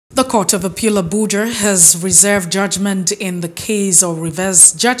The Court of Appeal Abuja has reserved judgment in the case, or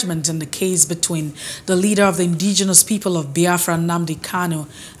reversed judgment in the case between the leader of the Indigenous people of Biafra, Nnamdi Kanu,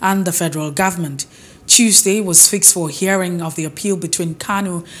 and the federal government. Tuesday was fixed for a hearing of the appeal between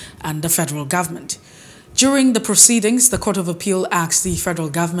Kanu and the federal government. During the proceedings, the Court of Appeal asked the federal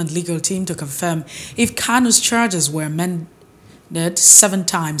government legal team to confirm if Kanu's charges were amended 7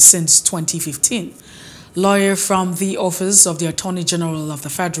 times since 2015. Lawyer from the Office of the Attorney General of the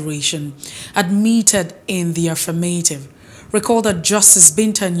Federation admitted in the affirmative. Recall that Justice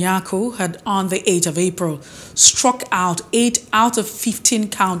Binta Nyako had on the 8th of April struck out 8 out of 15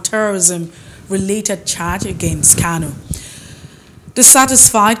 counterterrorism-related charges against Kanu.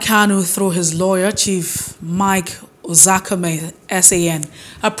 Dissatisfied, Kanu, through his lawyer, Chief Mike Ozakame, SAN,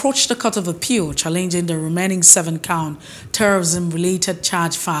 approached the Court of Appeal challenging the remaining 7-count terrorism-related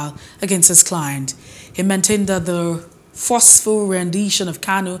charge file against his client. He maintained that the forceful rendition of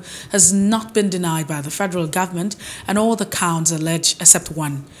Kanu has not been denied by the federal government, and all the counts alleged, except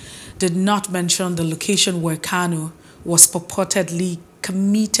one, did not mention the location where Kanu was purportedly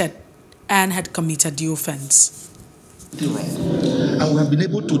committed and had committed the offense. And we have been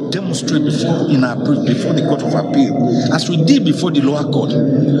able to demonstrate in our brief before the Court of Appeal, as we did before the lower court,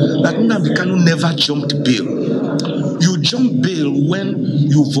 that Nnamdi Kanu never jumped bail. You jump bail when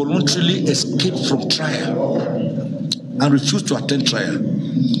you voluntarily escape from trial and refuse to attend trial.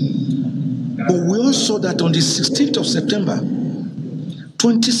 But we all saw that on the 16th of September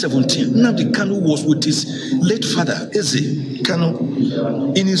 2017, Nnamdi Kanu was with his late father, Eze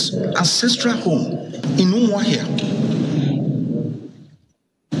Kanu, in his ancestral home in Umuahia,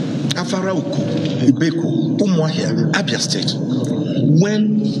 Afarauku, Ibeko, Umuahia, Abia State,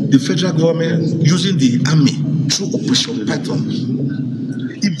 when the federal government, using the army through Operation Python,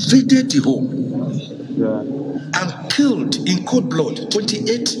 invaded the home and killed in cold blood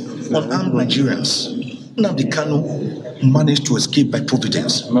 28 unarmed Nigerians. Nnamdi Kanu managed to escape by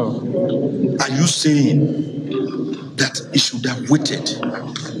providence. No. Are you saying that he should have waited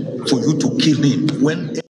for you to kill him when